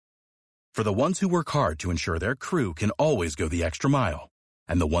For the ones who work hard to ensure their crew can always go the extra mile,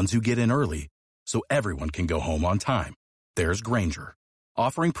 and the ones who get in early so everyone can go home on time, there's Grainger,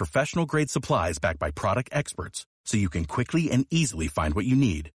 offering professional-grade supplies backed by product experts so you can quickly and easily find what you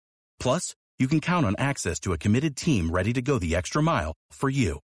need. Plus, you can count on access to a committed team ready to go the extra mile for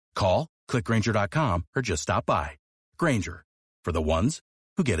you. Call, click Grainger.com, or just stop by. Grainger, for the ones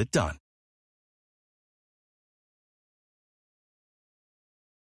who get it done.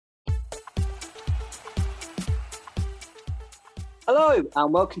 Hello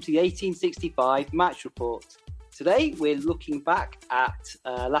and welcome to the 1865 Match Report. Today we're looking back at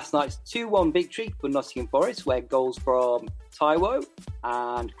last night's 2-1 victory for Nottingham Forest, where goals from Taiwo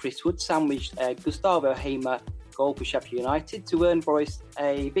and Chris Wood sandwiched Gustavo Hamer goal for Sheffield United to earn Forest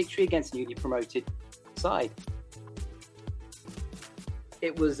a victory against newly promoted side.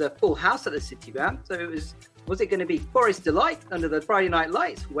 It was a full house at the City Ground, so was it going to be Forest delight under the Friday night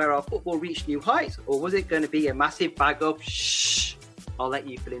lights where our football reached new heights, or was it going to be a massive bag of shh? I'll let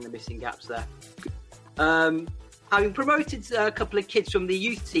you fill in the missing gaps there. Having promoted a couple of kids from the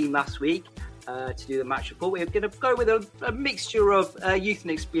youth team last week to do the match report, we're going to go with a mixture of youth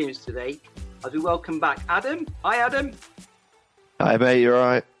and experience today as we welcome back Adam. Hi, Adam. Hi, mate. You all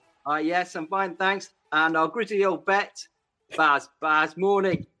right? Yes, I'm fine, thanks. And our gritty old vet, Baz. Baz,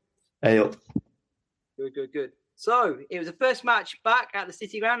 morning. Hey up. Good. So, it was the first match back at the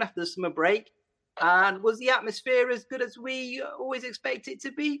City Ground after the summer break. And was the atmosphere as good as we always expect it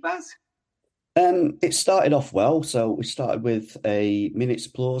to be, Baz? It started off well. So we started with a minute's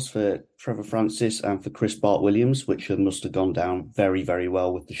applause for Trevor Francis and for Chris Bart-Williams, which must have gone down very, very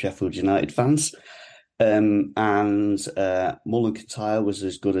well with the Sheffield United fans. And Mullen Kataja was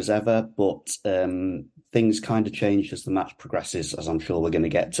as good as ever, but things kind of changed as the match progresses, as I'm sure we're going to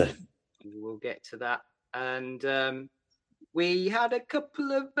get to. We'll get to that. And we had a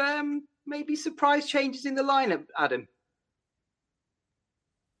couple of maybe surprise changes in the lineup, Adam.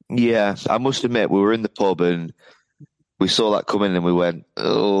 Yeah, I must admit, we were in the pub and we saw that come in and we went,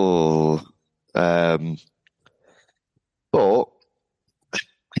 oh. But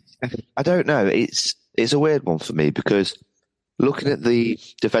I don't know. It's a weird one for me because looking at the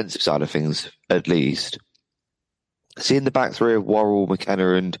defensive side of things, at least, seeing the back three of Worrell,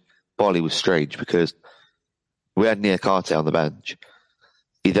 McKenna and Bolly was strange because we had Niakate on the bench.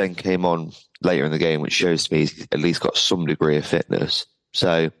 He then came on later in the game, which shows to me he's at least got some degree of fitness.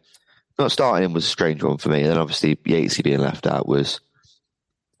 So not starting him was a strange one for me. And then obviously Yatesy being left out was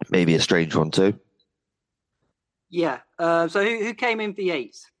maybe a strange one too. Yeah. So who came in for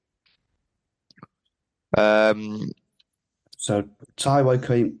Yates? So Taiwo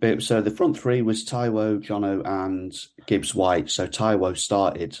came. So the front three was Taiwo, Jono, and Gibbs White. So Taiwo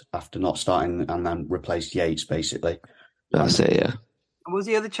started after not starting and then replaced Yates, basically. That's it, yeah. And was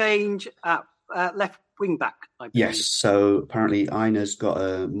the other change at left wing back? I believe? Yes. So apparently Ina's got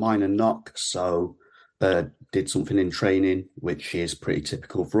a minor knock, so did something in training, which is pretty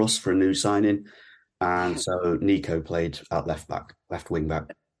typical for us for a new signing. And so Nico played at left wing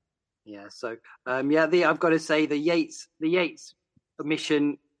back. Yeah. So I've got to say the Yates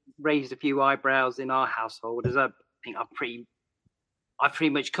omission raised a few eyebrows in our household, as I think I've pretty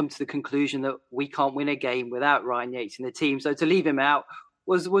much come to the conclusion that we can't win a game without Ryan Yates in the team. So to leave him out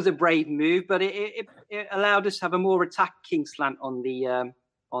was a brave move, but it allowed us to have a more attacking slant on the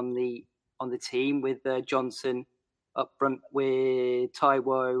team with Johnson up front with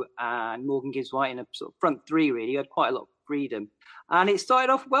Taiwo and Morgan Gibbs White in a sort of front three. Really, had quite a lot of freedom, and it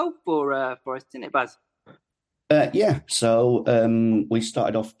started off well for us, didn't it, Baz? Yeah, so we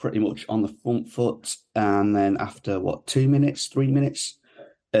started off pretty much on the front foot, and then after 3 minutes,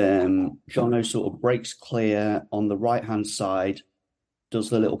 Jono sort of breaks clear on the right-hand side, does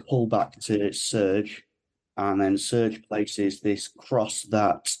the little pullback to Serge, and then Serge places this cross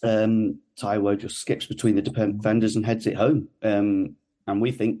that Taiwo just skips between the defenders and heads it home. And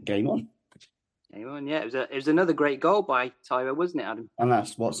we think game on. Game on, yeah. It was another great goal by Taiwo, wasn't it, Adam? And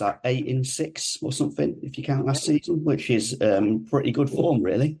that's, 8 in 6 or something, if you count last season, which is pretty good form,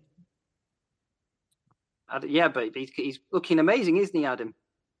 really. Yeah, but he's looking amazing, isn't he, Adam?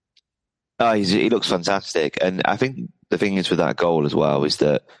 Oh, he looks fantastic. And I think the thing is with that goal as well is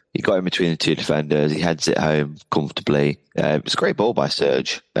that he got in between the two defenders. He heads it home comfortably. It was a great ball by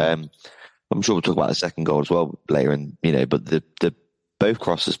Serge. I'm sure we'll talk about the second goal as well later. And but the both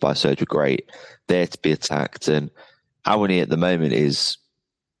crosses by Serge were great. There to be attacked, and Awani at the moment is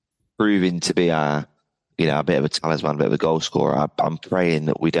proving to be a bit of a talisman, a bit of a goal scorer. I'm praying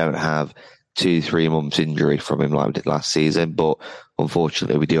that we don't have 2-3 months injury from him like we did last season, but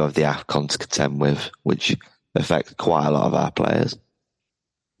unfortunately we do have the AFCON to contend with, which affects quite a lot of our players.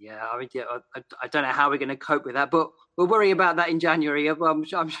 Yeah, I mean, yeah, I don't know how we're going to cope with that, but we'll worry about that in January. I'm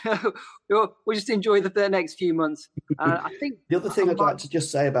sure we'll just enjoy the next few months. I think The other thing I'd like to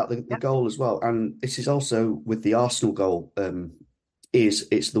just say about the yeah. goal as well, and this is also with the Arsenal goal, is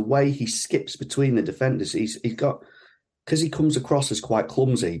it's the way he skips between the defenders. He's got, because he comes across as quite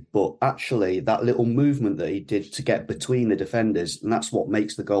clumsy, but actually that little movement that he did to get between the defenders, and that's what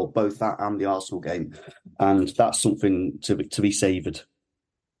makes the goal, both that and the Arsenal game, and that's something to be savoured.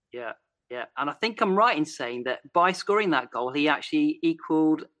 Yeah, yeah. And I think I'm right in saying that by scoring that goal, he actually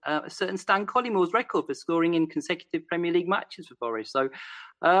equalled a certain Stan Collymore record for scoring in consecutive Premier League matches for Forest. So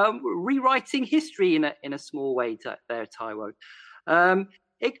rewriting history in a small way there, Taiwo.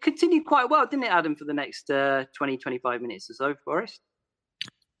 It continued quite well, didn't it, Adam, for the next 20, 25 minutes or so, Forest?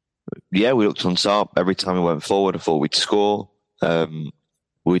 Yeah, we looked on top. Every time we went forward, I thought we'd score.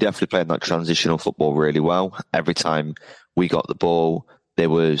 We definitely played that transitional football really well. Every time we got the ball,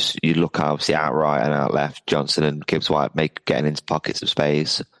 you look obviously out right and out left, Johnson and Gibbs White getting into pockets of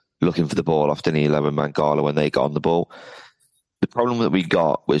space, looking for the ball off Danilo and Mangala when they got on the ball. The problem that we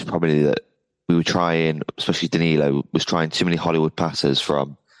got was probably that we were trying, especially Danilo, was trying too many Hollywood passes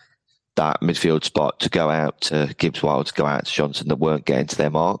from that midfield spot to go out to Gibbs White, to go out to Johnson that weren't getting to their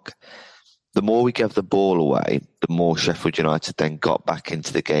mark. The more we gave the ball away, the more Sheffield United then got back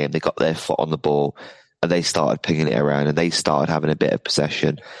into the game. They got their foot on the ball and they started pinging it around and they started having a bit of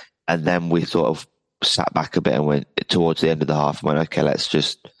possession. And then we sort of sat back a bit and went towards the end of the half and went, okay, let's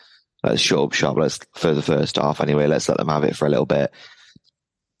shut up shop. For the first half anyway, let's let them have it for a little bit.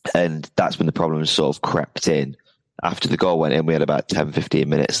 And that's when the problems sort of crept in. After the goal went in, we had about 10, 15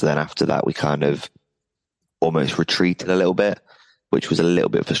 minutes. And then after that, we kind of almost retreated a little bit, which was a little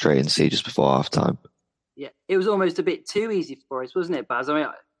bit frustrating to see just before half time. Yeah, it was almost a bit too easy for us, wasn't it, Baz? I mean,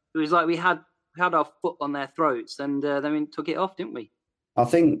 it was like we had our foot on their throats and then we took it off, didn't we? I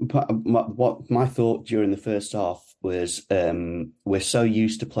think what my thought during the first half was we're so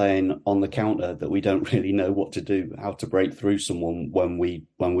used to playing on the counter that we don't really know what to do, how to break through someone when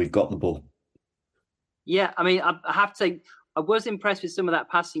we've got the ball. Yeah, I mean, I have to say, I was impressed with some of that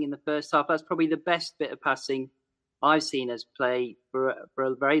passing in the first half. That's probably the best bit of passing I've seen us play for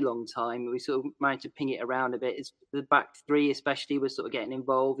a very long time. We sort of managed to ping it around a bit. It's the back three, especially, was sort of getting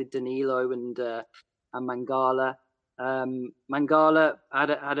involved with Danilo and Mangala. Mangala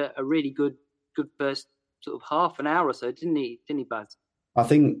had a really good first sort of half an hour or so, didn't he, Baz? I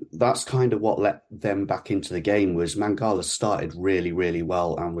think that's kind of what let them back into the game. Was Mangala started really, really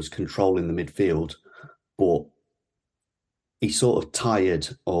well and was controlling the midfield, but he sort of tired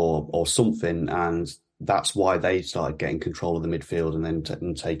or something, and that's why they started getting control of the midfield and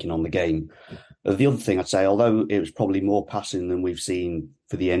then taking on the game. The other thing I'd say, although it was probably more passing than we've seen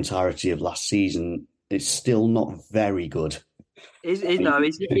for the entirety of last season, it's still not very good. It's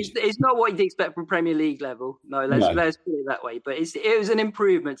not what you'd expect from Premier League level. No, let's put it that way. But it was an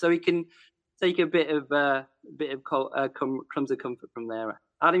improvement, so we can take a bit of crumbs of comfort from there.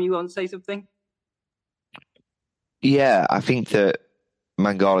 Adam, you want to say something? Yeah, I think that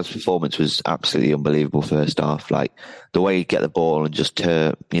Mangala's performance was absolutely unbelievable first half. Like the way he'd get the ball and just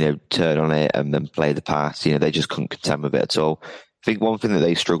turn on it and then play the pass, they just couldn't contend with it at all. I think one thing that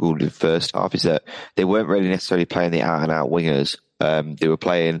they struggled with first half is that they weren't really necessarily playing the out and out wingers. They were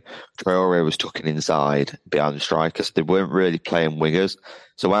playing, Traore was tucking inside behind the strikers. They weren't really playing wingers.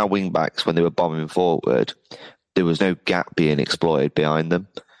 So our wing backs, when they were bombing forward, there was no gap being exploited behind them.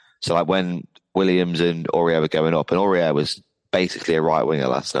 So like when Williams and Aurier were going up, and Aurier was basically a right winger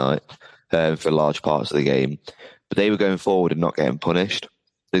last night for large parts of the game, but they were going forward and not getting punished.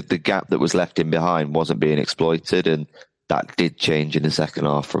 The gap that was left in behind wasn't being exploited, and that did change in the second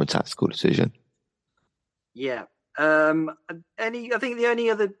half from a tactical decision. Yeah. I think the only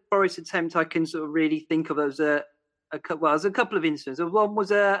other Boris attempt I can sort of really think of was there's a couple of instances. One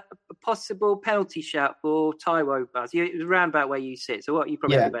was a possible penalty shout for Taiwo, Baz. It was around about where you sit. So what you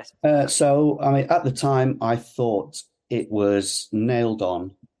probably have the best. So I mean, at the time, I thought it was nailed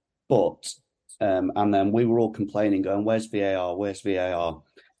on, but and then we were all complaining, going, "Where's VAR? Where's VAR?"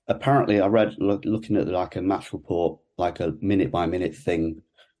 Apparently, I read looking at like a match report, like a minute by minute thing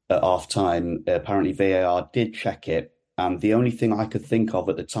at half time. Apparently, VAR did check it. And the only thing I could think of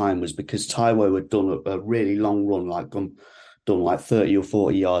at the time was because Taiwo had done a really long run, done like 30 or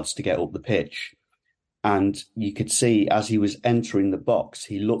 40 yards to get up the pitch. And you could see as he was entering the box,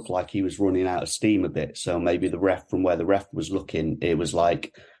 he looked like he was running out of steam a bit. So maybe from where the ref was looking, it was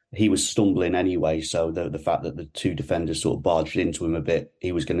like he was stumbling anyway. So the fact that the two defenders sort of barged into him a bit,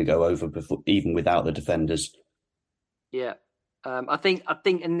 he was going to go over before, even without the defenders. Yeah. I think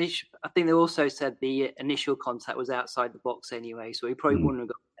they also said the initial contact was outside the box anyway, so he probably wouldn't have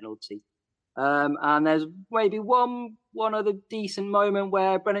got penalty. And there's maybe one other decent moment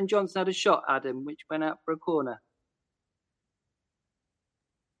where Brennan Johnson had a shot, Adam, which went out for a corner.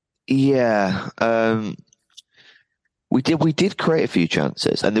 Yeah, we did create a few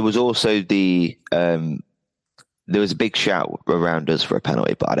chances, and there was also there was a big shout around us for a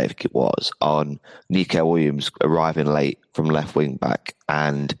penalty, but I don't think it was, on Nico Williams arriving late from left wing back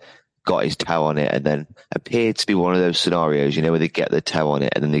and got his toe on it, and then appeared to be one of those scenarios, where they get the toe on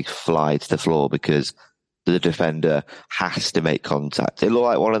it and then they fly to the floor because the defender has to make contact. It looked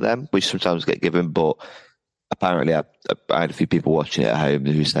like one of them, which sometimes get given, but apparently I had a few people watching it at home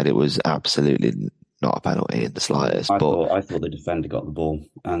who said it was absolutely not a penalty in the slightest. I thought the defender got the ball,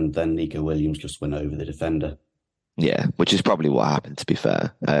 and then Nico Williams just went over the defender. Yeah, which is probably what happened, to be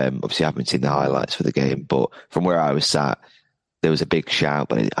fair. Obviously, I haven't seen the highlights for the game, but from where I was sat, there was a big shout,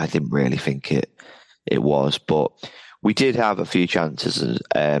 but I didn't really think it was. But we did have a few chances.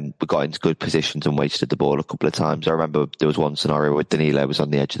 We got into good positions and wasted the ball a couple of times. I remember there was one scenario where Danilo was on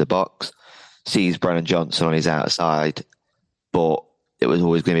the edge of the box, sees Brennan Johnson on his outside, but it was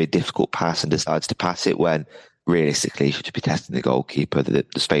always going to be a difficult pass and decides to pass it when realistically he should be testing the goalkeeper. The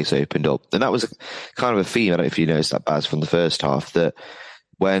space opened up. And that was kind of a theme. I don't know if you noticed that, Baz, from the first half, that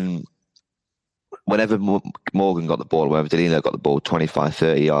whenever Morgan got the ball, whenever Danilo got the ball 25,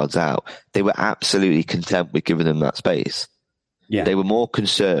 30 yards out, they were absolutely content with giving them that space. Yeah. They were more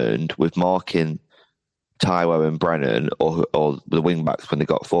concerned with marking Taiwo and Brennan or the wing backs when they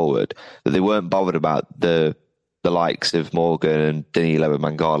got forward, that they weren't bothered about the likes of Morgan and Danilo and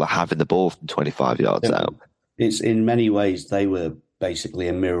Mangala having the ball from 25 yards out. It's in many ways, they were basically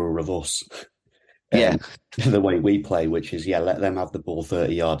a mirror of us. Yeah. The way we play, which is, let them have the ball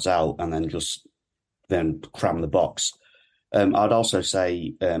 30 yards out and then cram the box. I'd also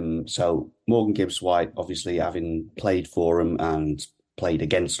say, so Morgan Gibbs-White, obviously having played for him and played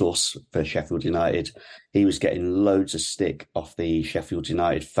against us for Sheffield United, he was getting loads of stick off the Sheffield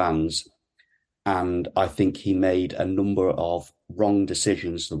United fans. And I think he made a number of wrong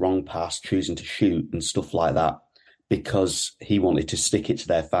decisions, the wrong pass, choosing to shoot and stuff like that, because he wanted to stick it to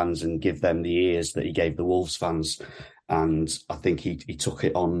their fans and give them the ears that he gave the Wolves fans. And I think he took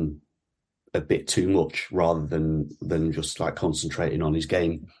it on a bit too much rather than just like concentrating on his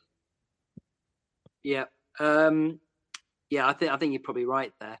game. Yeah. I think you're probably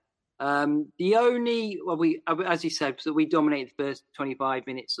right there. The only, as you said, so we dominated the first 25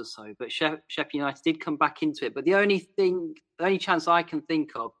 minutes or so, but Sheffield United did come back into it. But the only chance I can think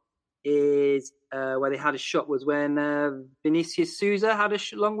of is where they had a shot was when Vinicius Souza had a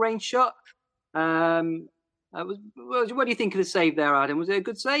long range shot. What do you think of the save there, Adam? Was it a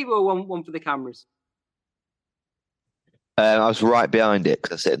good save or one for the cameras? I was right behind it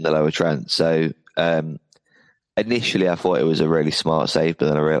because I sit in the lower Trent, so. Initially, I thought it was a really smart save, but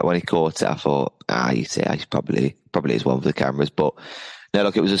then I realized when he caught it, I thought, he's probably is one for the cameras. But no,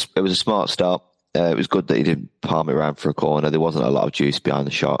 look, it was a smart start. It was good that he didn't palm it around for a corner. There wasn't a lot of juice behind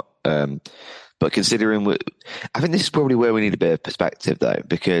the shot. But considering, I think this is probably where we need a bit of perspective, though,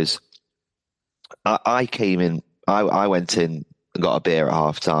 because I came in, I went in and got a beer at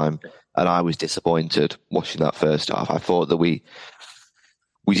half time, and I was disappointed watching that first half. I thought that we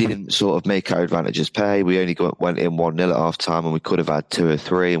didn't sort of make our advantages pay. We only went in 1-0 at half time, and we could have had 2 or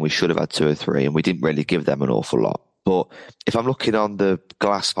 3, and we should have had 2 or 3, and we didn't really give them an awful lot. But if I'm looking on the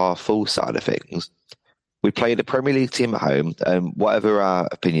glass half full side of things, we played a Premier League team at home, and whatever our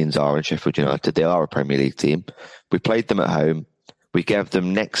opinions are in Sheffield United, they are a Premier League team. We played them at home. We gave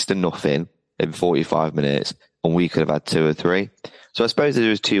them next to nothing in 45 minutes, and we could have had 2 or 3. So I suppose there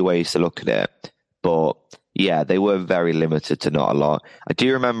was 2 ways to look at it. But yeah, they were very limited to not a lot. I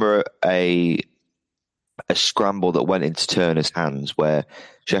do remember a scramble that went into Turner's hands where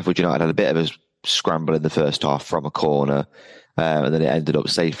Sheffield United had a bit of a scramble in the first half from a corner, and then it ended up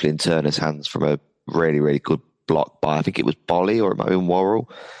safely in Turner's hands from a really, really good block by, I think it was Bolly or it might have been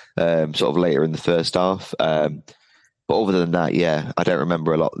Worrell, sort of later in the first half. But other than that, I don't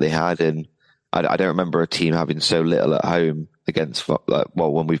remember a lot they had, and I don't remember a team having so little at home against,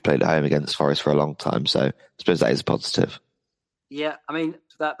 when we've played at home against Forest for a long time. So I suppose that is a positive. Yeah, I mean,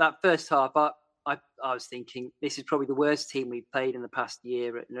 that first half, I was thinking this is probably the worst team we've played in the past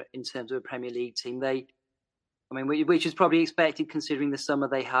year in terms of a Premier League team. Which is probably expected considering the summer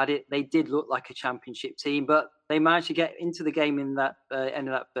they had it. They did look like a championship team, but they managed to get into the game in that end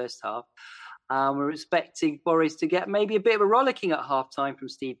of that first half. We're expecting Boris to get maybe a bit of a rollicking at half time from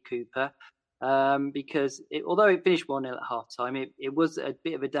Steve Cooper. Because although it finished 1-0 at half time, it was a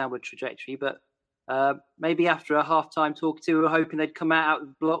bit of a downward trajectory. But Maybe after a half-time talk to, we were hoping they'd come out of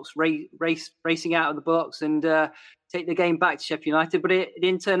the blocks, racing out of the box and take the game back to Sheffield United. But it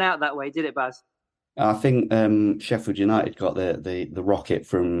didn't turn out that way, did it, Baz? I think Sheffield United got the rocket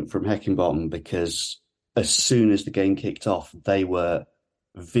from Heckingbottom, because as soon as the game kicked off, they were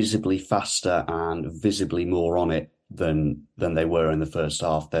visibly faster and visibly more on it than they were in the first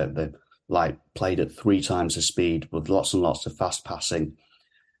half. They like played at 3 times the speed with lots and lots of fast passing.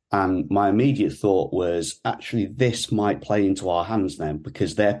 And my immediate thought was, actually, this might play into our hands then,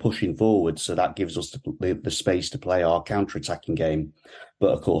 because they're pushing forward. So that gives us the space to play our counter-attacking game. But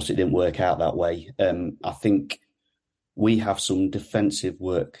of course, it didn't work out that way. I think we have some defensive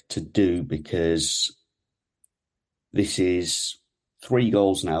work to do, because this is 3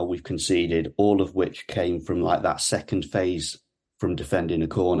 goals now we've conceded, all of which came from like that second phase from defending a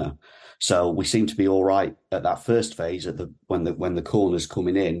corner. So we seem to be all right at that first phase when the corner's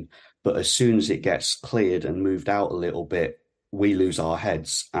coming in, but as soon as it gets cleared and moved out a little bit, we lose our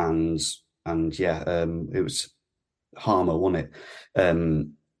heads. And it was Harmer, wasn't it?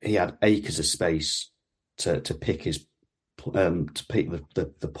 He had acres of space to pick the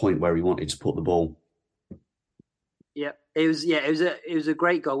point where he wanted to put the ball. Yeah, it was a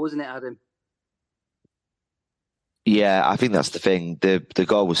great goal, wasn't it, Adam? Yeah, I think that's the thing. The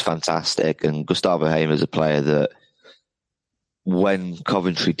goal was fantastic, and Gustavo Hamer's a player that, when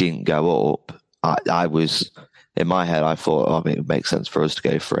Coventry didn't go up, I was in my head, I thought, it would make sense for us to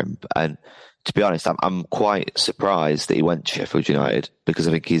go for him. And to be honest, I'm quite surprised that he went to Sheffield United, because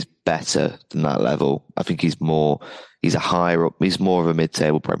I think he's better than that level. I think he's more of a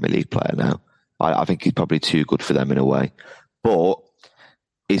mid-table Premier League player now. I think he's probably too good for them in a way. But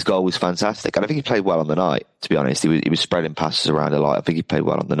his goal was fantastic. And I think he played well on the night, to be honest. He was spreading passes around a lot. I think he played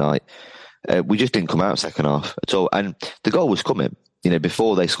well on the night. We just didn't come out second half at all. And the goal was coming.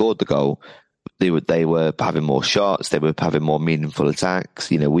 Before they scored the goal, they were having more shots. They were having more meaningful attacks.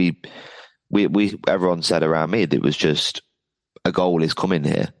 We everyone said around me that it was just a goal is coming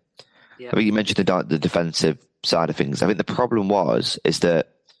here. Yeah. I think you mentioned the defensive side of things. I think the problem is that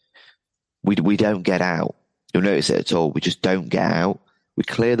we don't get out. You'll notice it at all. We just don't get out. We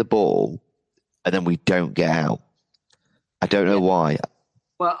clear the ball, and then we don't get out. I don't know why.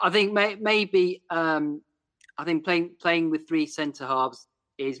 Well, I think maybe I think playing with 3 centre halves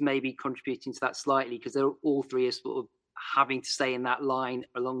is maybe contributing to that slightly, because they're all 3 are sort of having to stay in that line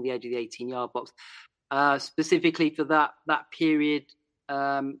along the edge of the 18-yard box. Specifically for that period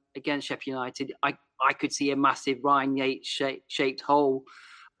against Sheffield United, I could see a massive Ryan Yates shaped hole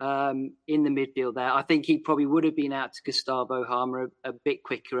in the midfield there. I think he probably would have been out to Gustavo Harmer a bit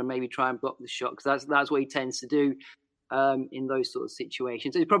quicker and maybe try and block the shot, because that's what he tends to do in those sort of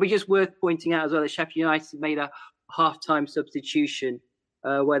situations. It's probably just worth pointing out as well that Sheffield United made a half-time substitution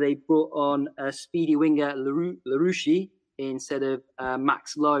where they brought on a speedy winger Larouche instead of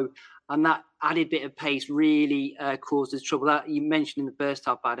Max Lowe, and that added bit of pace really caused us trouble. That you mentioned in the first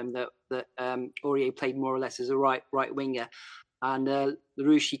half, Adam, that Aurier played more or less as a right winger. And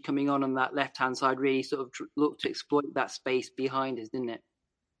Larouche coming on that left-hand side really sort of looked to exploit that space behind us, didn't it?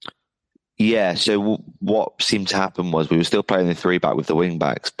 Yeah, so what seemed to happen was we were still playing the 3-back with the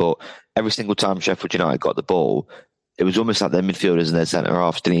wing-backs, but every single time Sheffield United got the ball, it was almost like their midfielders and their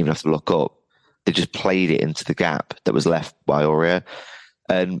centre-halves didn't even have to look up. They just played it into the gap that was left by Aurier.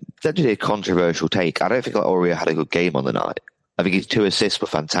 And that did a controversial take. I don't think Aurier had a good game on the night. I think his 2 assists were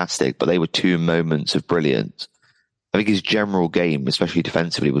fantastic, but they were 2 moments of brilliance. I think his general game, especially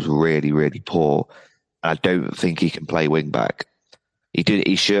defensively, was really, really poor. And I don't think he can play wing back.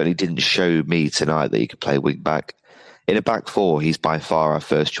 He certainly didn't show me tonight that he could play wing back. In a back 4, he's by far our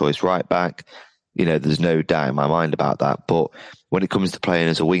first choice right back. There's no doubt in my mind about that. But when it comes to playing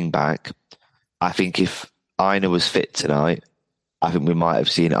as a wing back, I think if Aina was fit tonight, I think we might have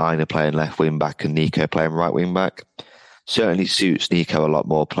seen Aina playing left wing back and Nico playing right wing back. Certainly suits Nico a lot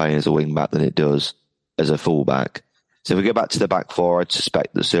more playing as a wing back than it does as a full back. So if we go back to the back 4, I'd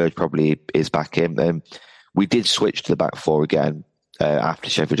suspect that Serge probably is back in. We did switch to the back 4 again after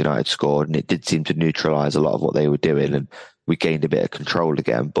Sheffield United scored, and it did seem to neutralise a lot of what they were doing, and we gained a bit of control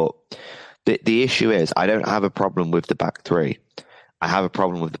again. But the issue is, I don't have a problem with the back 3. I have a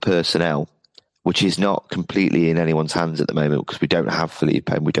problem with the personnel, which is not completely in anyone's hands at the moment, because we don't have Felipe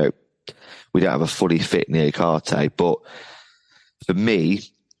and we don't have a fully fit Niakate. But for me,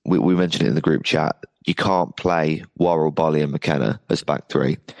 we mentioned it in the group chat, you can't play Worrell, Bolly and McKenna as back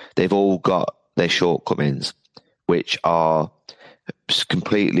 3. They've all got their shortcomings, which are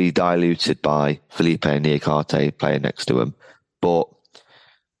completely diluted by Felipe and Niakate playing next to him. But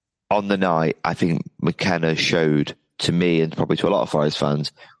on the night, I think McKenna showed to me, and probably to a lot of Forest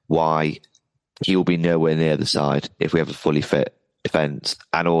fans, why he will be nowhere near the side if we have a fully fit defence.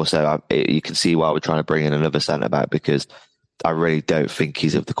 And also, you can see why we're trying to bring in another centre-back, because I really don't think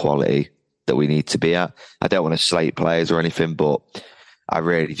he's of the quality that we need to be at. I don't want to slate players or anything, but I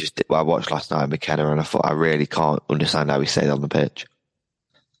really I watched last night McKenna and I thought I really can't understand how he stayed on the pitch.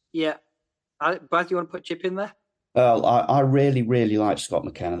 Yeah. Brad, you want to put Chip in there? I really, really like Scott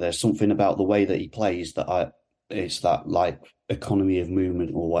McKenna. There's something about the way that he plays that it's that like economy of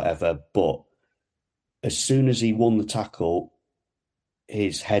movement or whatever. But as soon as he won the tackle,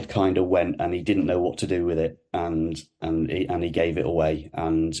 his head kind of went and he didn't know what to do with it, and he gave it away.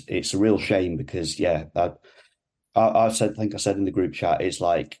 And it's a real shame because I think I said in the group chat, it's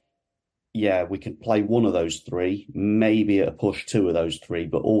like, yeah, we could play one of those three, maybe at a push two of those three,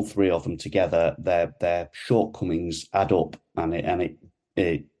 but all three of them together, their shortcomings add up, and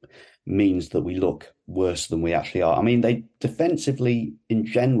it means that we look worse than we actually are. I mean, they defensively in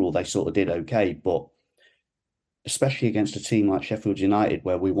general they sort of did okay, but especially against a team like Sheffield United,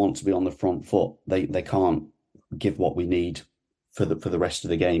 where we want to be on the front foot, they can't give what we need for the rest of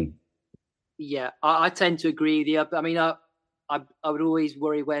the game. Yeah, I tend to agree with you. I mean, I would always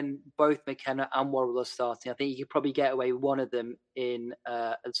worry when both McKenna and Worrell are starting. I think you could probably get away with one of them in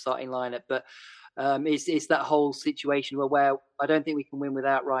a starting lineup, but it's that whole situation where I don't think we can win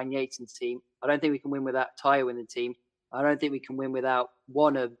without Ryan Yates in the team. I don't think we can win without Tayo in the team. I don't think we can win without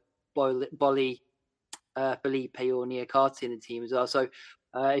one of Bolly, Felipe or Niakate in the team as well. So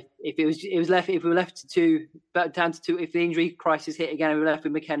if we were left to two, down to two, if the injury crisis hit again, and we were left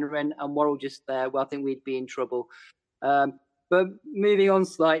with McKenna and Worrell just there, well, I think we'd be in trouble. But moving on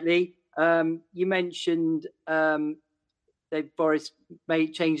slightly, you mentioned Boris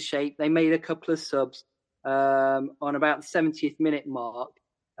changed shape. They made a couple of subs on about the 70th minute mark.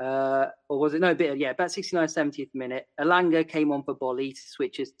 Or was it? No, about 69, 70th minute. Elanga came on for Bolly to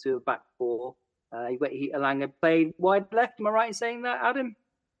switch us to a back four. Elanga played wide left. Am I right in saying that, Adam?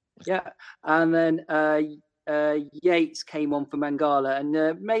 Yeah. And then Yates came on for Mangala.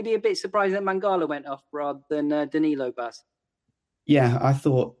 And maybe a bit surprised that Mangala went off rather than Danilo, Baz. Yeah, I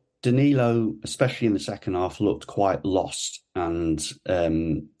thought Danilo, especially in the second half, looked quite lost. And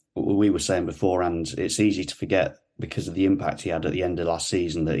we were saying before, and it's easy to forget because of the impact he had at the end of last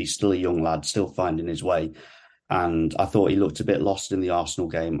season, that he's still a young lad, still finding his way. And I thought he looked a bit lost in the Arsenal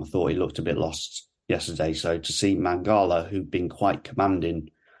game. I thought he looked a bit lost yesterday. So to see Mangala, who'd been quite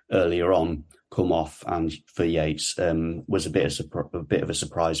commanding earlier on, come off and for Yates was a bit of a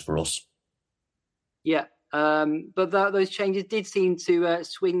surprise for us. Yeah. But those changes did seem to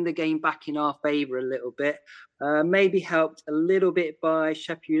swing the game back in our favour a little bit. Maybe helped a little bit by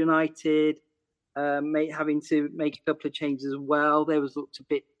Sheffield United having to make a couple of changes as well. They looked a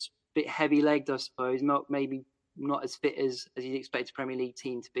bit heavy-legged, I suppose. Not as fit as you'd expect a Premier League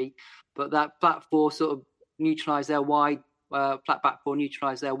team to be. But that back four sort of neutralised their wide flat back four,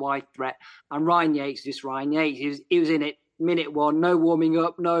 neutralised their wide threat. And Ryan Yates, just Ryan Yates, he was in it. Minute one, no warming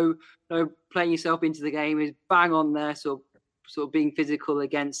up, no playing yourself into the game. Is bang on there, sort of being physical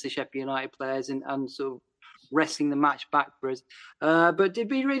against the Sheffield United players and sort of wrestling the match back for us. But did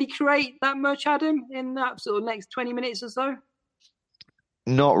we really create that much, Adam, in that sort of next 20 minutes or so?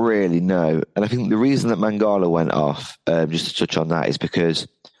 Not really, no. And I think the reason that Mangala went off, just to touch on that, is because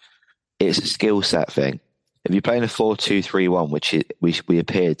it's a skill set thing. If you're playing a 4-2-3-1, which we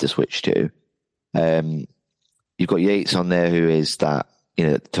appeared to switch to, you've got Yates on there, who is that,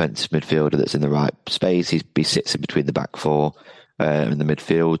 defensive midfielder that's in the right space. He sits in between the back four in the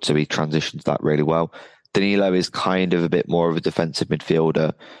midfield, so he transitions that really well. Danilo is kind of a bit more of a defensive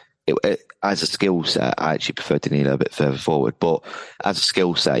midfielder. As a skill set, I actually prefer Danilo a bit further forward, but as a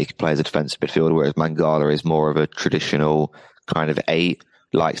skill set, he can play as a defensive midfielder, whereas Mangala is more of a traditional kind of 8,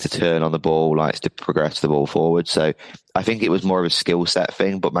 likes to turn on the ball, likes to progress the ball forward. So I think it was more of a skill set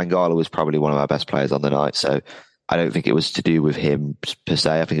thing, but Mangala was probably one of our best players on the night. So I don't think it was to do with him per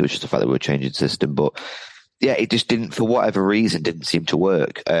se. I think it was just the fact that we were changing system. But yeah, it just didn't, for whatever reason, didn't seem to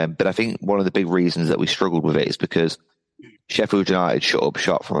work. But I think one of the big reasons that we struggled with it is because Sheffield United shut up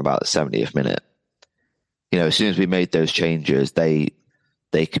shop from about the 70th minute. As soon as we made those changes, they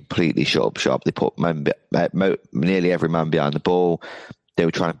completely shut up shop. They put nearly every man behind the ball.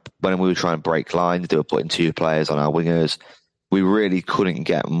 When we were trying to break lines, they were putting 2 players on our wingers. We really couldn't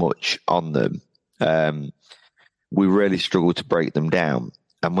get much on them. We really struggled to break them down.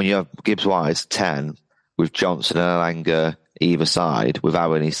 And when you have Gibbs-Wise 10 with Johnson and Elanga either side, with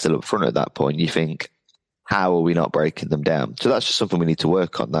Awani still up front at that point, you think, how are we not breaking them down? So that's just something we need to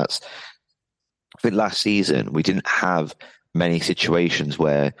work on. I think last season we didn't have many situations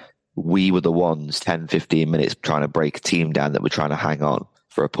where we were the ones 10, 15 minutes trying to break a team down that were trying to hang on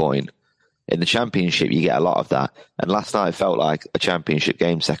for a point. In the Championship, you get a lot of that. And last night felt like a Championship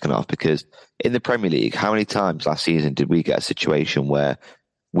game second half, because in the Premier League, how many times last season did we get a situation where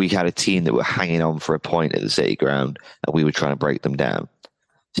we had a team that were hanging on for a point at the City Ground and we were trying to break them down?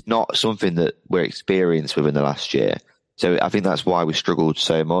 It's not something that we're experienced within the last year. So I think that's why we struggled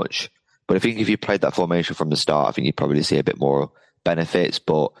so much. But I think if you played that formation from the start, I think you'd probably see a bit more benefits,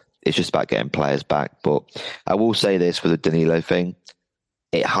 but it's just about getting players back. But I will say this with the Danilo thing.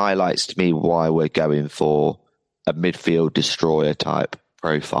 It highlights to me why we're going for a midfield destroyer type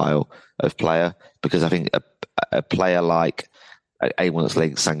profile of player, because I think a player like anyone that's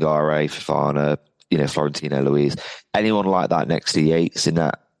linked Sangare, Fofana, Florentino Luis, anyone like that next to Yates in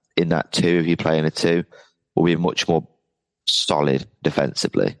that two, if you play in a two, will be much more solid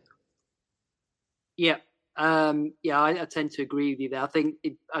defensively. Yeah. I tend to agree with you there. I think,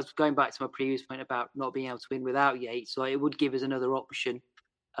 as going back to my previous point about not being able to win without Yates, so it would give us another option.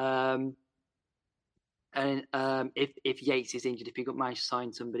 And if Yates is injured, if you got managed to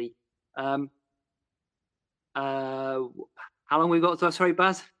sign somebody, how long we got to? Sorry,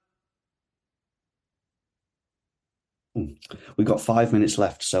 Baz. We've got 5 minutes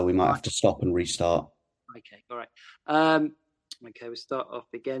left, so we might have to stop and restart. Okay, all right. Okay, we'll start off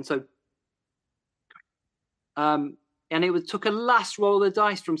again. So, and it took a last roll of the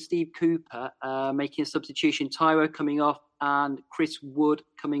dice from Steve Cooper, making a substitution. Taiwo coming off and Chris Wood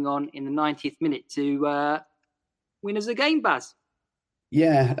coming on in the 90th minute to win us a game, Baz.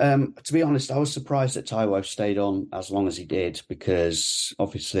 Yeah, to be honest, I was surprised that Taiwo stayed on as long as he did, because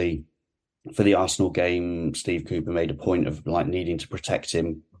obviously for the Arsenal game, Steve Cooper made a point of needing to protect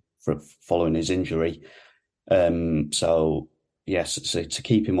him following his injury. So yes, to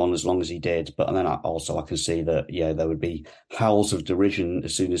keep him on as long as he did. But then I can see that, there would be howls of derision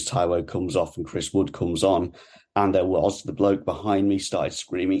as soon as Taiwo comes off and Chris Wood comes on. And there was the bloke behind me started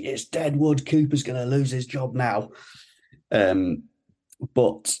screaming, "It's dead Wood, Cooper's going to lose his job now."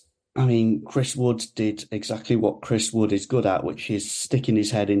 But I mean, Chris Wood did exactly what Chris Wood is good at, which is sticking his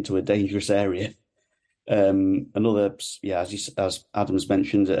head into a dangerous area. Another, as Adam's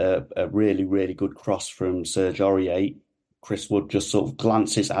mentioned, a really, really good cross from Serge Aurier. Chris Wood just sort of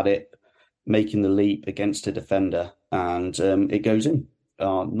glances at it, making the leap against a defender, and it goes in.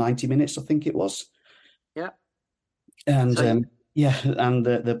 90 minutes, I think it was. Yeah. And and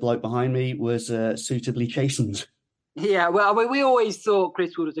the bloke behind me was suitably chastened. Yeah, well, we always thought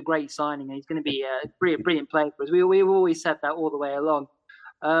Chris Wood was a great signing, and he's going to be a brilliant player for us. We've always said that all the way along.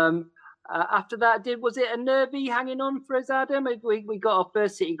 After that, was it a nervy hanging on for us, Adam? We got our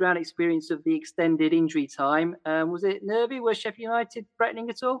first City Ground experience of the extended injury time. Was it nervy? Was Sheffield United threatening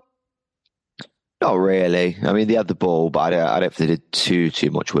at all? Not really. I mean, they had the ball, but I don't think they did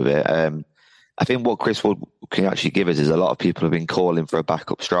too much with it. I think what Chris Wood can actually give us is a lot of people have been calling for a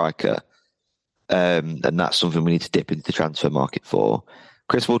backup striker. And that's something we need to dip into the transfer market for.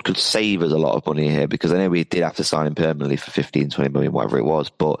 Chris Wood could save us a lot of money here, because I know we did have to sign him permanently for 15, 20 million, whatever it was.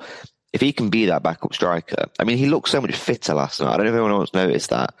 But if he can be that backup striker, I mean, he looked so much fitter last night. I don't know if anyone else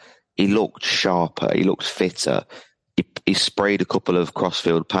noticed that. He looked sharper. He looked fitter. He sprayed a couple of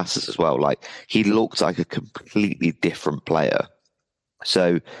crossfield passes as well. He looked like a completely different player.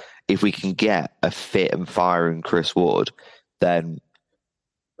 So if we can get a fit and firing Chris Wood, then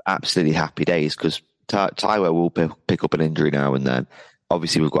absolutely happy days, because Taiwo will pick up an injury now and then.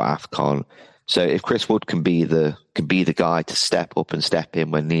 Obviously, we've got AFCON. So if Chris Wood can be the guy to step up and step in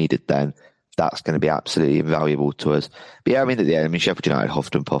when needed, then that's going to be absolutely invaluable to us. But yeah, I mean, Sheffield United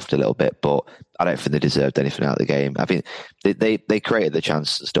huffed and puffed a little bit, but I don't think they deserved anything out of the game. I think they created the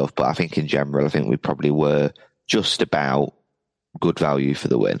chance and stuff, but I think in general, I think we probably were just about good value for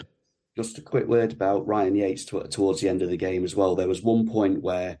the win. Just a quick word about Ryan Yates towards the end of the game as well. There was one point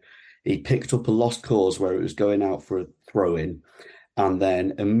where he picked up a lost cause where it was going out for a throw-in, and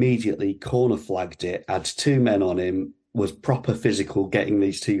then immediately corner flagged it, had two men on him, was proper physical getting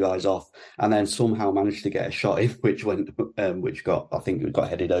these two guys off, and then somehow managed to get a shot in, which got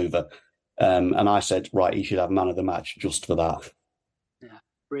headed over. And I said, right, he should have man of the match just for that. Yeah,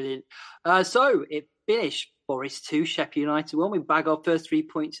 brilliant. So it finished. Forest 2, Sheffield United 1. We bag our first 3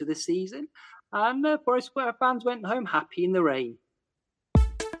 points of the season. And Forest fans went home happy in the rain.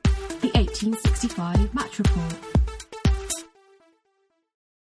 The 1865 Match Report.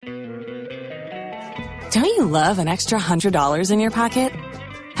 Don't you love an extra $100 in your pocket?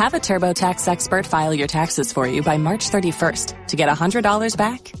 Have a TurboTax expert file your taxes for you by March 31st to get $100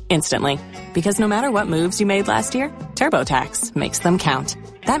 back instantly. Because no matter what moves you made last year, TurboTax makes them count.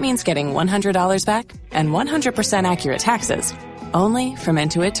 That means getting $100 back and 100% accurate taxes only from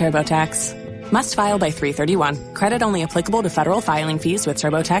Intuit TurboTax. Must file by 3/31. Credit only applicable to federal filing fees with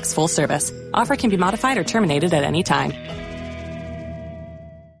TurboTax full service. Offer can be modified or terminated at any time.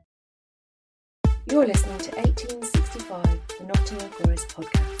 You're listening to 1865, the Nottingham Forest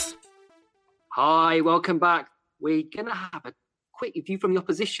podcast. Hi, welcome back. We're going to have a quick view from the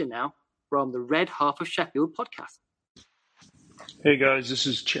opposition now from the Red Half of Sheffield podcast. Hey guys, this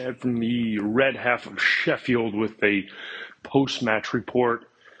is Chad from the Red Half of Sheffield with a post-match report.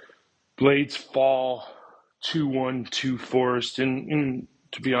 Blades fall 2-1 to Forest, and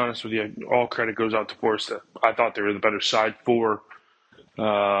to be honest with you, all credit goes out to Forest. I thought they were the better side for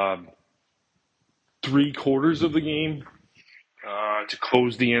 3/4 of the game. To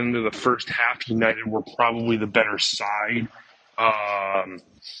close the end of the first half, United were probably the better side. And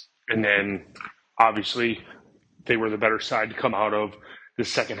then, obviously, they were the better side to come out of the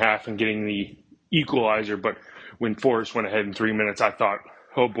second half and getting the equalizer. But when Forest went ahead in 3 minutes, I thought,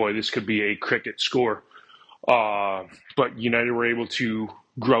 oh boy, this could be a cricket score. But United were able to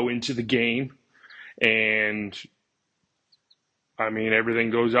grow into the game. And, I mean,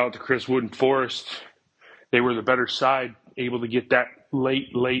 everything goes out to Chris Wood and Forest. They were the better side, able to get that late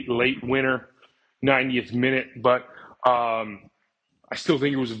winner, 90th minute. But I still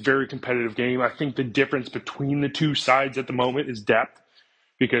think it was a very competitive game. I think the difference between the two sides at the moment is depth,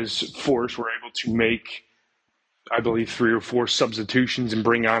 because Forest were able to make, I believe, 3 or 4 substitutions and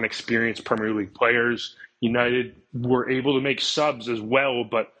bring on experienced Premier League players. United were able to make subs as well,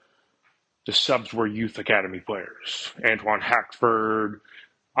 but the subs were youth academy players. Antoine Hackford,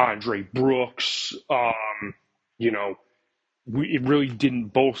 Andre Brooks, it really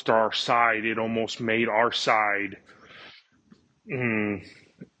didn't bolster our side. It almost made our side,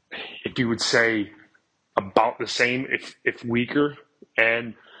 if you would say, about the same, if weaker.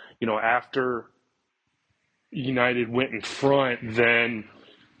 And, after United went in front,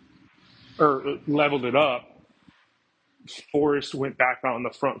 or leveled it up, Forest went back on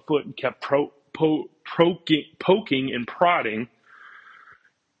the front foot and kept poking and prodding,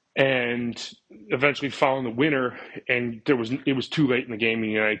 and eventually found the winner. And it was too late in the game,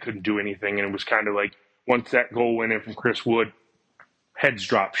 and United couldn't do anything. And it was kind of like, once that goal went in from Chris Wood, heads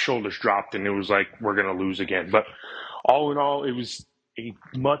dropped, shoulders dropped, and it was like, we're going to lose again. But all in all, it was a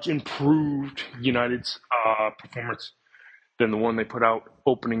much improved United's performance than the one they put out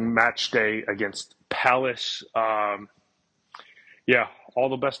opening match day against Palace. All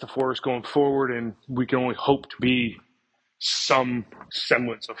the best to Forest going forward, and we can only hope to be some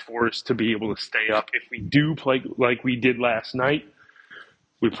semblance of Forest to be able to stay up. If we do play like we did last night,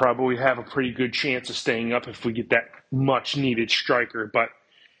 we probably have a pretty good chance of staying up if we get that much-needed striker. But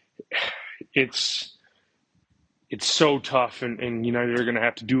it's so tough, and United are going to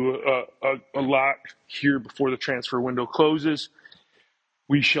have to do a lot here before the transfer window closes.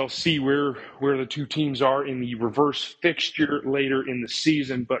 We shall see where the two teams are in the reverse fixture later in the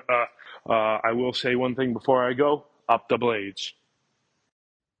season. But I will say one thing before I go: up the Blades.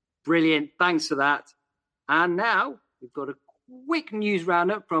 Brilliant. Thanks for that. And now we've got a quick news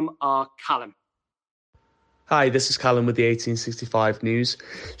roundup from our Callum. Hi, this is Callum with the 1865 News.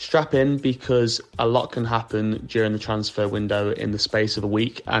 Strap in, because a lot can happen during the transfer window in the space of a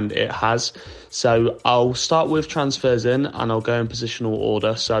week, and it has. So I'll start with transfers in, and I'll go in positional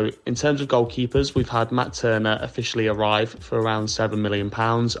order. So in terms of goalkeepers, we've had Matt Turner officially arrive for around £7 million,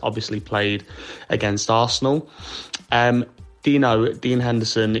 obviously played against Arsenal. Dean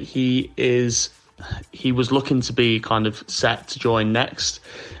Henderson, he was looking to be kind of set to join next,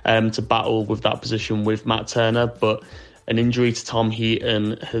 to battle with that position with Matt Turner, but an injury to Tom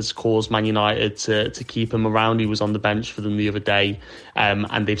Heaton has caused Man United to keep him around. He was on the bench for them the other day,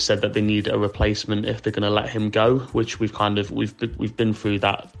 and they've said that they need a replacement if they're going to let him go, which we've been through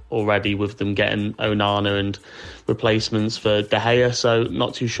that already with them getting Onana and replacements for De Gea, so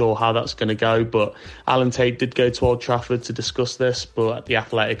not too sure how that's going to go. But Alan Tate did go to Old Trafford to discuss this, but The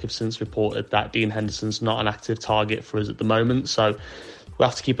Athletic have since reported that Dean Henderson's not an active target for us at the moment, so we'll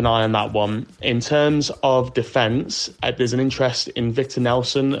have to keep an eye on that one. In terms of defence, there's an interest in Victor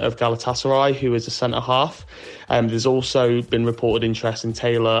Nelson of Galatasaray, who is a centre-half. There's also been reported interest in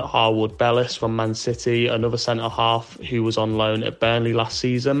Taylor Harwood-Bellis from Man City, another centre-half who was on loan at Burnley last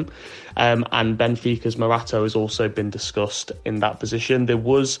season. And Benfica's Morato has also been discussed in that position. There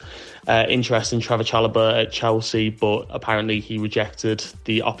was interest in Trevor Chalobah at Chelsea, but apparently he rejected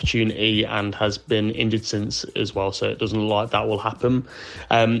the opportunity and has been injured since as well, so it doesn't look like that will happen.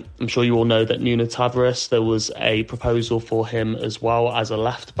 I'm sure you all know that Nuno Tavares, there was a proposal for him as well as a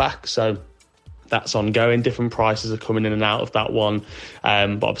left-back, so that's ongoing. Different prices are coming in and out of that one,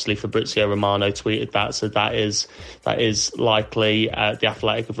 but obviously Fabrizio Romano tweeted that, so that is likely. The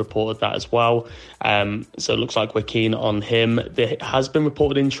Athletic have reported that as well, so it looks like we're keen on him. There has been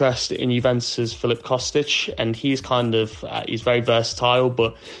reported interest in Juventus's Filip Kostic, and he's he's very versatile,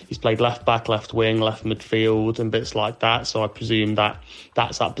 but he's played left back, left wing, left midfield and bits like that, so I presume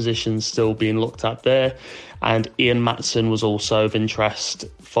that's that position still being looked at there. And Ian Maatsen was also of interest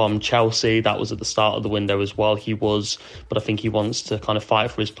from Chelsea. That was at the start of the window as well. But I think he wants to kind of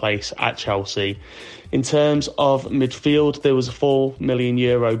fight for his place at Chelsea. In terms of midfield, there was a €4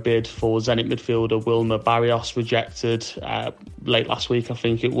 million bid for Zenit midfielder Wilmer Barrios, rejected late last week, I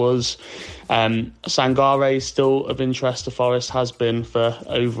think it was. Sangare is still of interest to Forest, has been for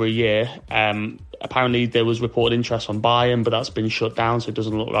over a year. Apparently there was reported interest from Bayern, but that's been shut down, so it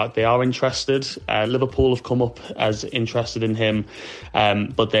doesn't look like they are interested. Liverpool have come up as interested in him,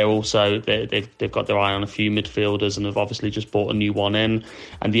 but they're also they've got their eye on a few midfielders and have obviously just bought a new one in.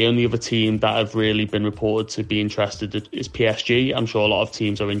 And the only other team that have really been reported to be interested is PSG. I'm sure a lot of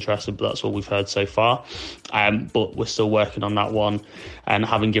teams are interested, but that's all we've heard so far. But we're still working on that one and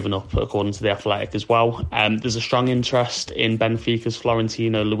haven't given up, according to the Athletic as well. There's a strong interest in Benfica's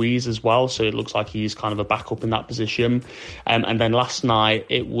Florentino Luiz as well, so it looks like he's kind of a backup in that position. And then last night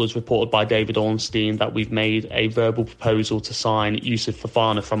it was reported by David Ornstein that we've made a verbal proposal to sign Youssouf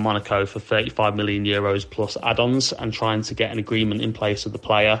Fofana from Monaco for €35 million plus add-ons, and trying to get an agreement in place with the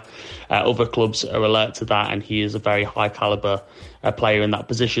player. Other clubs are alert to that, and he is a very high calibre player in that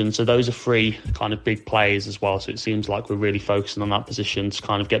position. So those are three kind of big players as well, so it seems like we're really focusing on that position to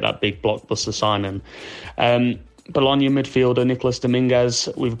kind of get that big blockbuster signing. Bologna midfielder Nicolas Dominguez,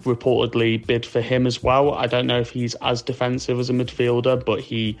 we've reportedly bid for him as well. I don't know if he's as defensive as a midfielder, but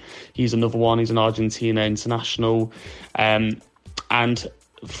he's another one. He's an Argentina international. And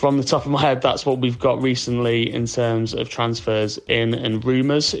from the top of my head, that's what we've got recently in terms of transfers in and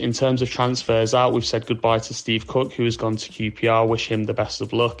rumours. In terms of transfers out, we've said goodbye to Steve Cook, who has gone to QPR. Wish him the best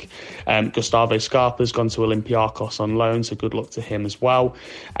of luck. Gustavo Scarpa's gone to Olympiacos on loan, so good luck to him as well.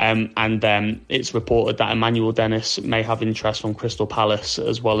 And then it's reported that Emmanuel Dennis may have interest from Crystal Palace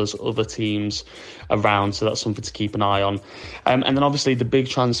as well as other teams around, so that's something to keep an eye on. And then obviously the big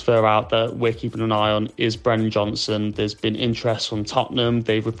transfer out that we're keeping an eye on is Brennan Johnson. There's been interest from Tottenham.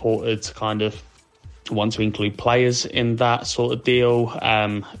 They've reported to kind of want to include players in that sort of deal.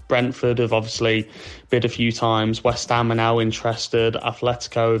 Brentford have obviously bid a few times. West Ham are now interested.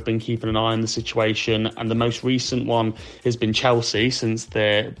 Atletico have been keeping an eye on the situation. And the most recent one has been Chelsea, since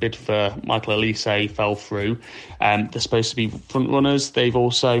their bid for Michael Olise fell through. They're supposed to be front runners. They've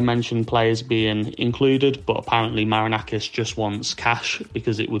also mentioned players being included, but apparently Marinakis just wants cash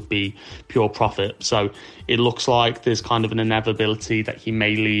because it would be pure profit. So it looks like there's kind of an inevitability that he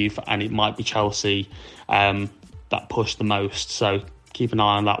may leave, and it might be Chelsea that push the most. So keep an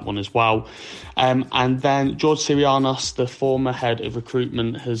eye on that one as well. And then George Sirianos, the former head of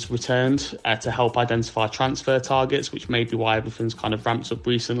recruitment, has returned to help identify transfer targets, which may be why everything's kind of ramped up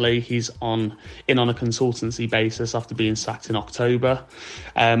recently. He's on a consultancy basis after being sacked in October.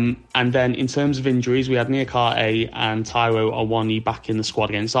 And then in terms of injuries, we had Niakate and Taiwo Awoniyi back in the squad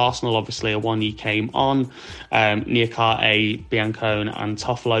against Arsenal. Obviously, Awoniyi came on. Niakate, Biancone and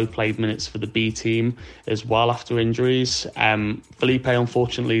Toffolo played minutes for the B team as well after injuries. Felipe,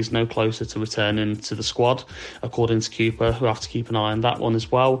 unfortunately, is no closer to returning to the squad, according to Cooper, who have to keep an eye on that one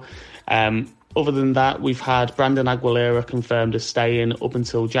as well. Other than that, we've had Brandon Aguilera confirmed as staying up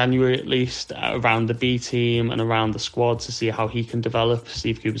until January at least, around the B team and around the squad to see how he can develop.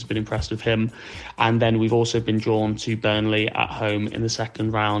 Steve Cooper's been impressed with him. And then we've also been drawn to Burnley at home in the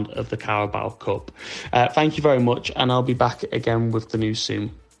second round of the Carabao Cup. Thank you very much, and I'll be back again with the news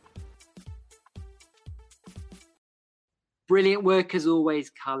soon. Brilliant work as always,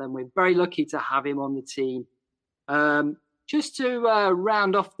 Callum. We're very lucky to have him on the team. Just to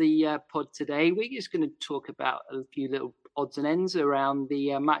round off the pod today, we're just going to talk about a few little odds and ends around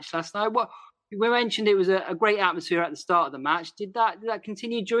the match last night. We mentioned it was a great atmosphere at the start of the match. Did that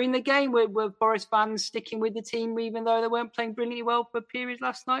continue during the game? Were Forest fans sticking with the team even though they weren't playing brilliantly well for periods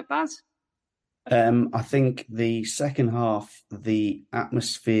last night, Baz? I think the second half, the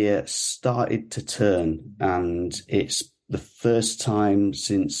atmosphere started to turn, and it's the first time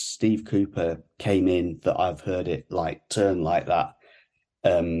since Steve Cooper came in that I've heard it turn like that.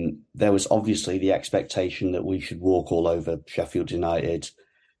 There was obviously the expectation that we should walk all over Sheffield United,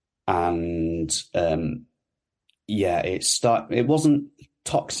 and it wasn't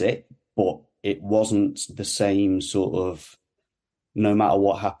toxic, but it wasn't the same sort of, no matter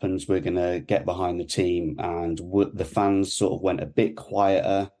what happens, we're going to get behind the team. And the fans sort of went a bit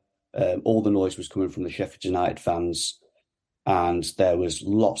quieter. All the noise was coming from the Sheffield United fans, and there was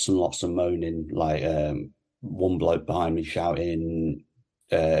lots and lots of moaning. Like one bloke behind me shouting,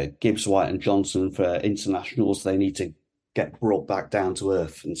 "Gibbs, White, and Johnson for internationals. They need to get brought back down to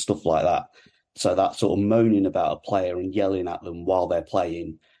earth," and stuff like that. So that sort of moaning about a player and yelling at them while they're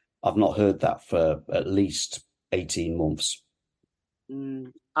playing, I've not heard that for at least 18 months.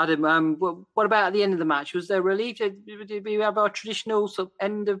 Adam, what about at the end of the match? Was there relief? Did we have our traditional sort of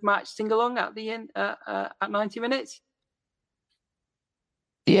end of match sing along at the end at 90 minutes?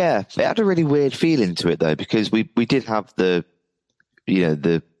 Yeah, it had a really weird feeling to it though, because we did have the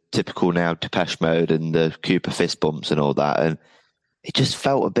typical now Depeche Mode and the Cooper fist bumps and all that, and it just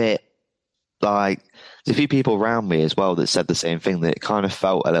felt a bit like there's a few people around me as well that said the same thing, that it kind of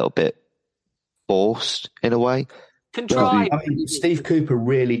felt a little bit forced in a way. Contrived. I mean, Steve Cooper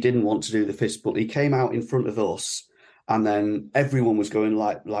really didn't want to do the fist bump. He came out in front of us, and then everyone was going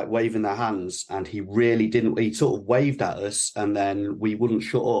like waving their hands, and he really didn't. He sort of waved at us, and then we wouldn't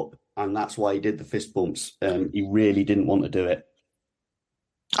shut up, and that's why he did the fist bumps. He really didn't want to do it.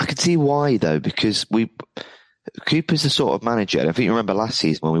 I can see why though, because Cooper's the sort of manager, and I think you remember last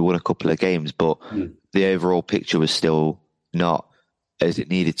season when we won a couple of games, but the overall picture was still not as it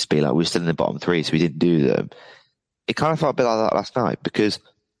needed to be. Like we were still in the bottom three, so we didn't do them. It kind of felt a bit like that last night because,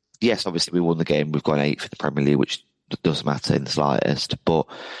 yes, obviously we won the game. We've gone 8th in the Premier League, which doesn't matter in the slightest. But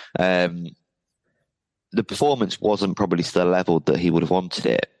the performance wasn't probably to the level that he would have wanted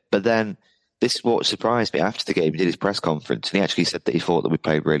it. But then this is what surprised me. After the game, he did his press conference, and he actually said that he thought that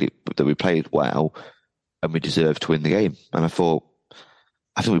we played well, and we deserved to win the game. And I think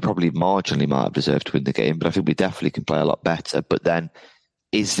we probably marginally might have deserved to win the game, but I think we definitely can play a lot better. But then,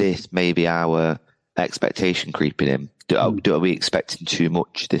 is this maybe our expectation creeping in? Are we expecting too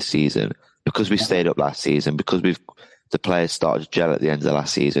much this season? Because we stayed up last season, because the players started to gel at the end of the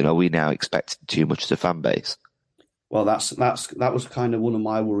last season, are we now expecting too much as a fan base? Well, that was kind of one of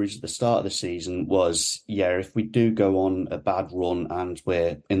my worries at the start of the season was, if we do go on a bad run and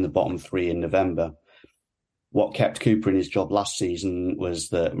we're in the bottom three in November, what kept Cooper in his job last season was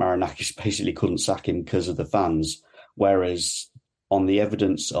that Marinakis basically couldn't sack him because of the fans. Whereas on the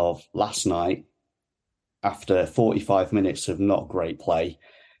evidence of last night, after 45 minutes of not great play,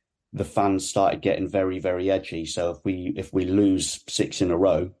 the fans started getting very, very edgy. So if we lose 6 in a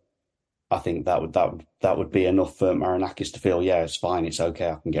row, I think that would be enough for Marinakis to feel, it's fine, it's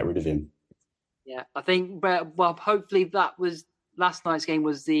okay, I can get rid of him. Yeah, I think, well, hopefully that was last night's game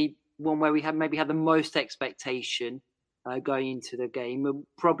was the one where we had the most expectation going into the game.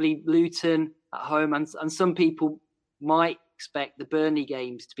 Probably Luton at home, and some people might expect the Burnley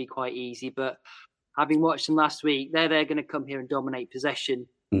games to be quite easy, but having watched them last week, they're going to come here and dominate possession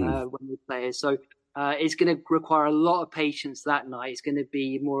when we play. So it's going to require a lot of patience that night. It's going to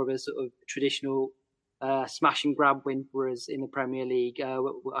be more of a sort of traditional smash and grab win for us in the Premier League.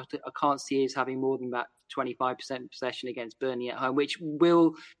 I can't see us having more than that 25% possession against Burnley at home, which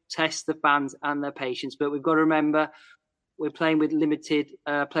will test the fans and their patience. But we've got to remember we're playing with limited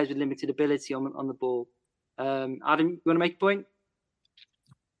players with limited ability on the ball. Adam, you want to make a point?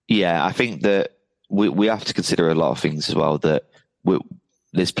 Yeah, I think that we have to consider a lot of things as well. That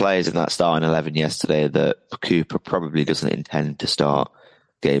there's players in that starting 11 yesterday that Cooper probably doesn't intend to start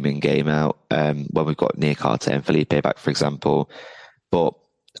game in, game out. When we've got Niakate and Felipe back, for example. But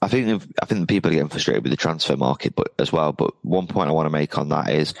I think people are getting frustrated with the transfer market, but as well. But one point I want to make on that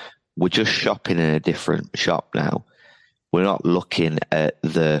is we're just shopping in a different shop now. We're not looking at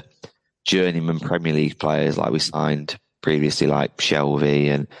the journeyman Premier League players like we signed previously, like Shelvey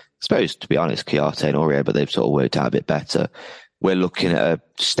and I suppose, to be honest, Kouyaté and Aurier, but they've sort of worked out a bit better. We're looking at a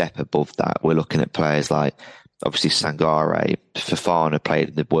step above that. We're looking at players like, obviously, Sangare, Fofana played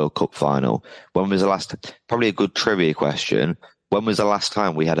in the World Cup final. When was the last, probably a good trivia question, when was the last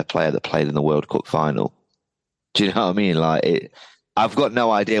time we had a player that played in the World Cup final? Do you know what I mean? I've got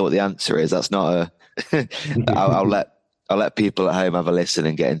no idea what the answer is. That's not I'll let people at home have a listen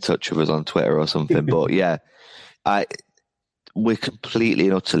and get in touch with us on Twitter or something. But yeah, we're completely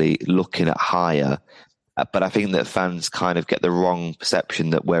and utterly looking at higher. But I think that fans kind of get the wrong perception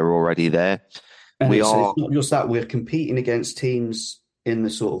that we're already there. And it's not just that, we're competing against teams in the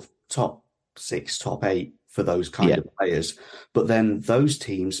sort of top 6, top 8 for those kind of players. But then those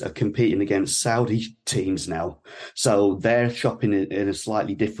teams are competing against Saudi teams now. So they're shopping in a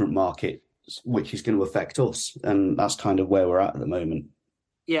slightly different market, which is going to affect us. And that's kind of where we're at the moment.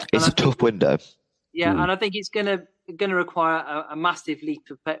 Yeah, it's a tough window. Yeah, and I think it's going to require a massive leap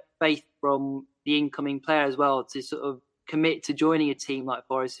of faith from the incoming player as well to sort of commit to joining a team like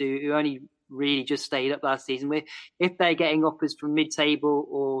Forest, who only really just stayed up last season. If they're getting offers from mid-table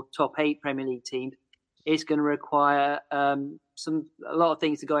or top 8 Premier League teams, it's going to require a lot of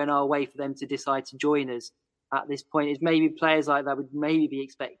things to go in our way for them to decide to join us. At this point, is maybe players like that would maybe be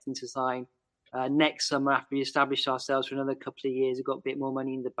expecting to sign next summer after we establish ourselves for another couple of years. We've got a bit more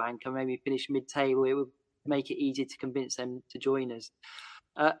money in the bank and maybe finish mid-table. It would make it easier to convince them to join us.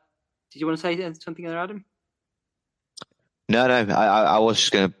 Did you want to say something there, Adam? No. I was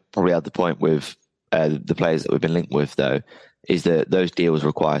just going to probably add the point with the players that we've been linked with, though, is that those deals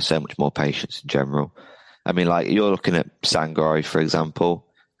require so much more patience in general. I mean, like, you're looking at Sangare, for example.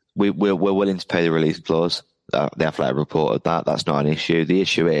 We're willing to pay the release clause. The Athletic reported that. That's not an issue. The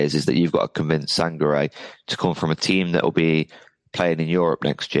issue is that you've got to convince Sangare to come from a team that will be playing in Europe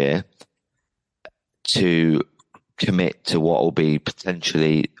next year to commit to what will be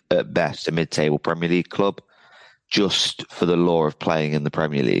potentially, at best, a mid-table Premier League club, just for the lure of playing in the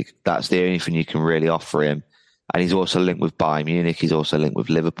Premier League. That's the only thing you can really offer him. And he's also linked with Bayern Munich. He's also linked with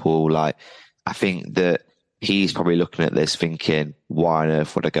Liverpool. Like, I think that he's probably looking at this thinking, why on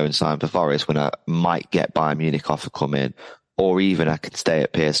earth would I go and sign for Forest when I might get Bayern Munich offer come in, or even I could stay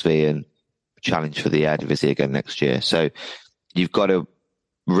at PSV and challenge for the Eredivisie again next year. So you've got to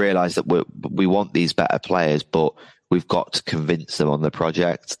realise that we want these better players, but we've got to convince them on the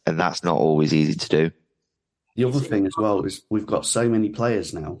project, and that's not always easy to do. The other thing as well is we've got so many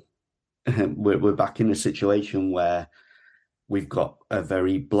players now. We're back in a situation where we've got a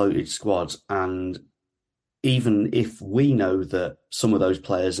very bloated squad, and even if we know that some of those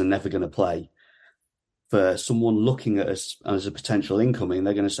players are never going to play, for someone looking at us as a potential incoming,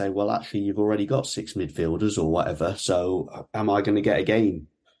 they're going to say, well, actually, you've already got 6 midfielders or whatever, so am I going to get a game?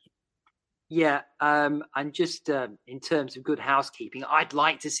 Yeah, and just in terms of good housekeeping, I'd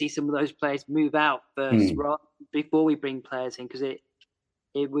like to see some of those players move out first before we bring players in, because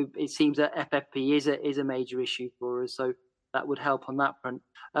it seems that FFP is a major issue for us, so that would help on that front.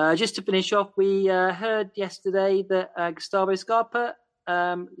 Just to finish off, we heard yesterday that Gustavo Scarpa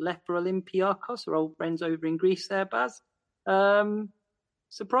left for Olympiacos, our old friends over in Greece there, Baz.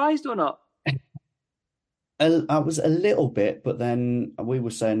 Surprised or not? I was a little bit, but then we were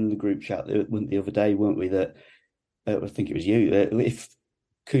saying in the group chat the other day, weren't we, that I think it was you, that if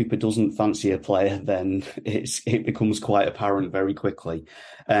Cooper doesn't fancy a player, then it becomes quite apparent very quickly.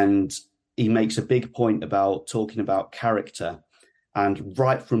 And he makes a big point about talking about character. And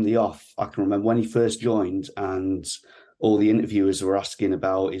right from the off, I can remember when he first joined and all the interviewers were asking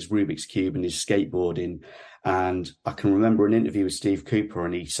about his Rubik's Cube and his skateboarding. And I can remember an interview with Steve Cooper,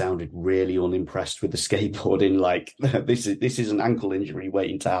 and he sounded really unimpressed with the skateboarding. Like, this is an ankle injury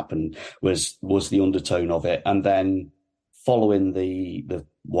waiting to happen, was the undertone of it. And then following the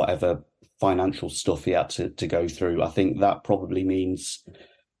whatever financial stuff he had to go through, I think that probably means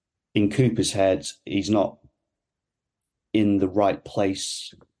in Cooper's head, he's not in the right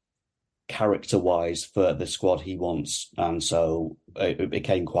place character-wise for the squad he wants. And so it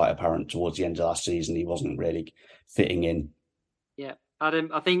became quite apparent towards the end of last season he wasn't really fitting in. Yeah, Adam,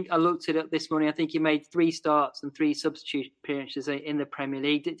 I think I looked it up this morning. I think he made 3 starts and 3 substitute appearances in the Premier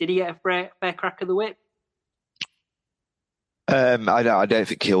League. Did he get a fair crack of the whip? I don't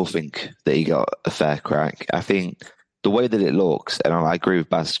think he'll think that he got a fair crack. I think the way that it looks, and I agree with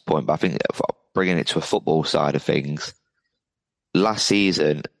Baz's point, but I think bringing it to a football side of things, last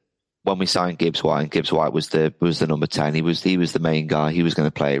season when we signed Gibbs White, and Gibbs White was the number 10, he was the main guy. He was going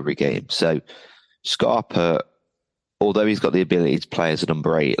to play every game. So Scarpa, although he's got the ability to play as a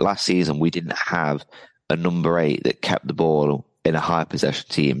number 8, last season we didn't have a number 8 that kept the ball in a high possession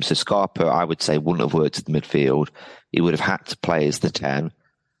team. So Scarpa, I would say, wouldn't have worked at the midfield. He would have had to play as the 10.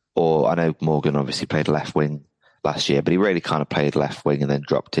 Or I know Morgan obviously played left wing last year, but he really kind of played left wing and then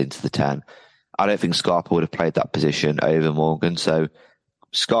dropped into the 10. I don't think Scarpa would have played that position over Morgan. So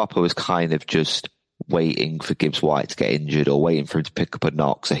Scarpa was kind of just waiting for Gibbs White to get injured or waiting for him to pick up a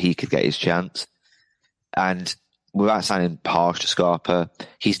knock so he could get his chance. And without sounding harsh to Scarpa,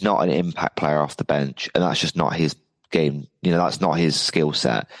 he's not an impact player off the bench, and that's just not his game. You know, that's not his skill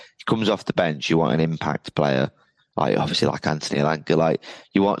set. He comes off the bench, you want an impact player, like obviously like Anthony Alanka. Like,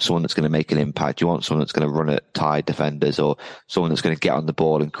 you want someone that's going to make an impact. You want someone that's going to run at tied defenders, or someone that's going to get on the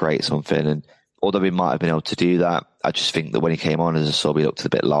ball and create something. And although he might have been able to do that, I just think that when he came on as a sub, he looked a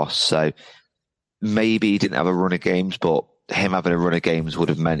bit lost. So maybe he didn't have a run of games, but him having a run of games would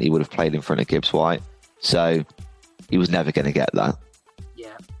have meant he would have played in front of Gibbs White. So he was never going to get that.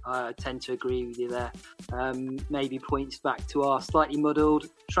 Yeah, I tend to agree with you there. Maybe points back to our slightly muddled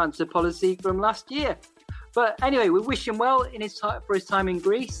transfer policy from last year. But anyway, we wish him well for his time in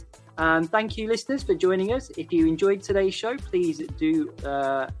Greece. Thank you, listeners, for joining us. If you enjoyed today's show, please do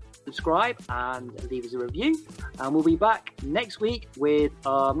subscribe and leave us a review. And we'll be back next week with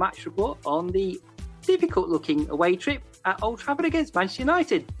our match report on the difficult-looking away trip at Old Trafford against Manchester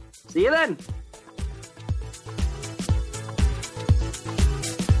United. See you then.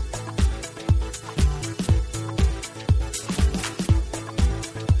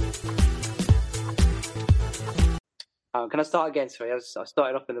 Can I start again? Sorry, I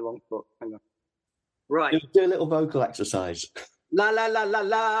started off in the wrong foot. Hang on. Right. Do a little vocal exercise. La la la la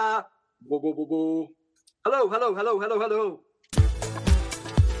la. Whoa, whoa, whoa, whoa. Hello, hello, hello, hello, hello.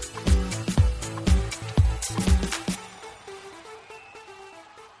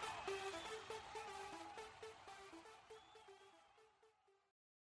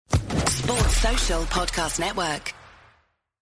 Sports Social Podcast Network.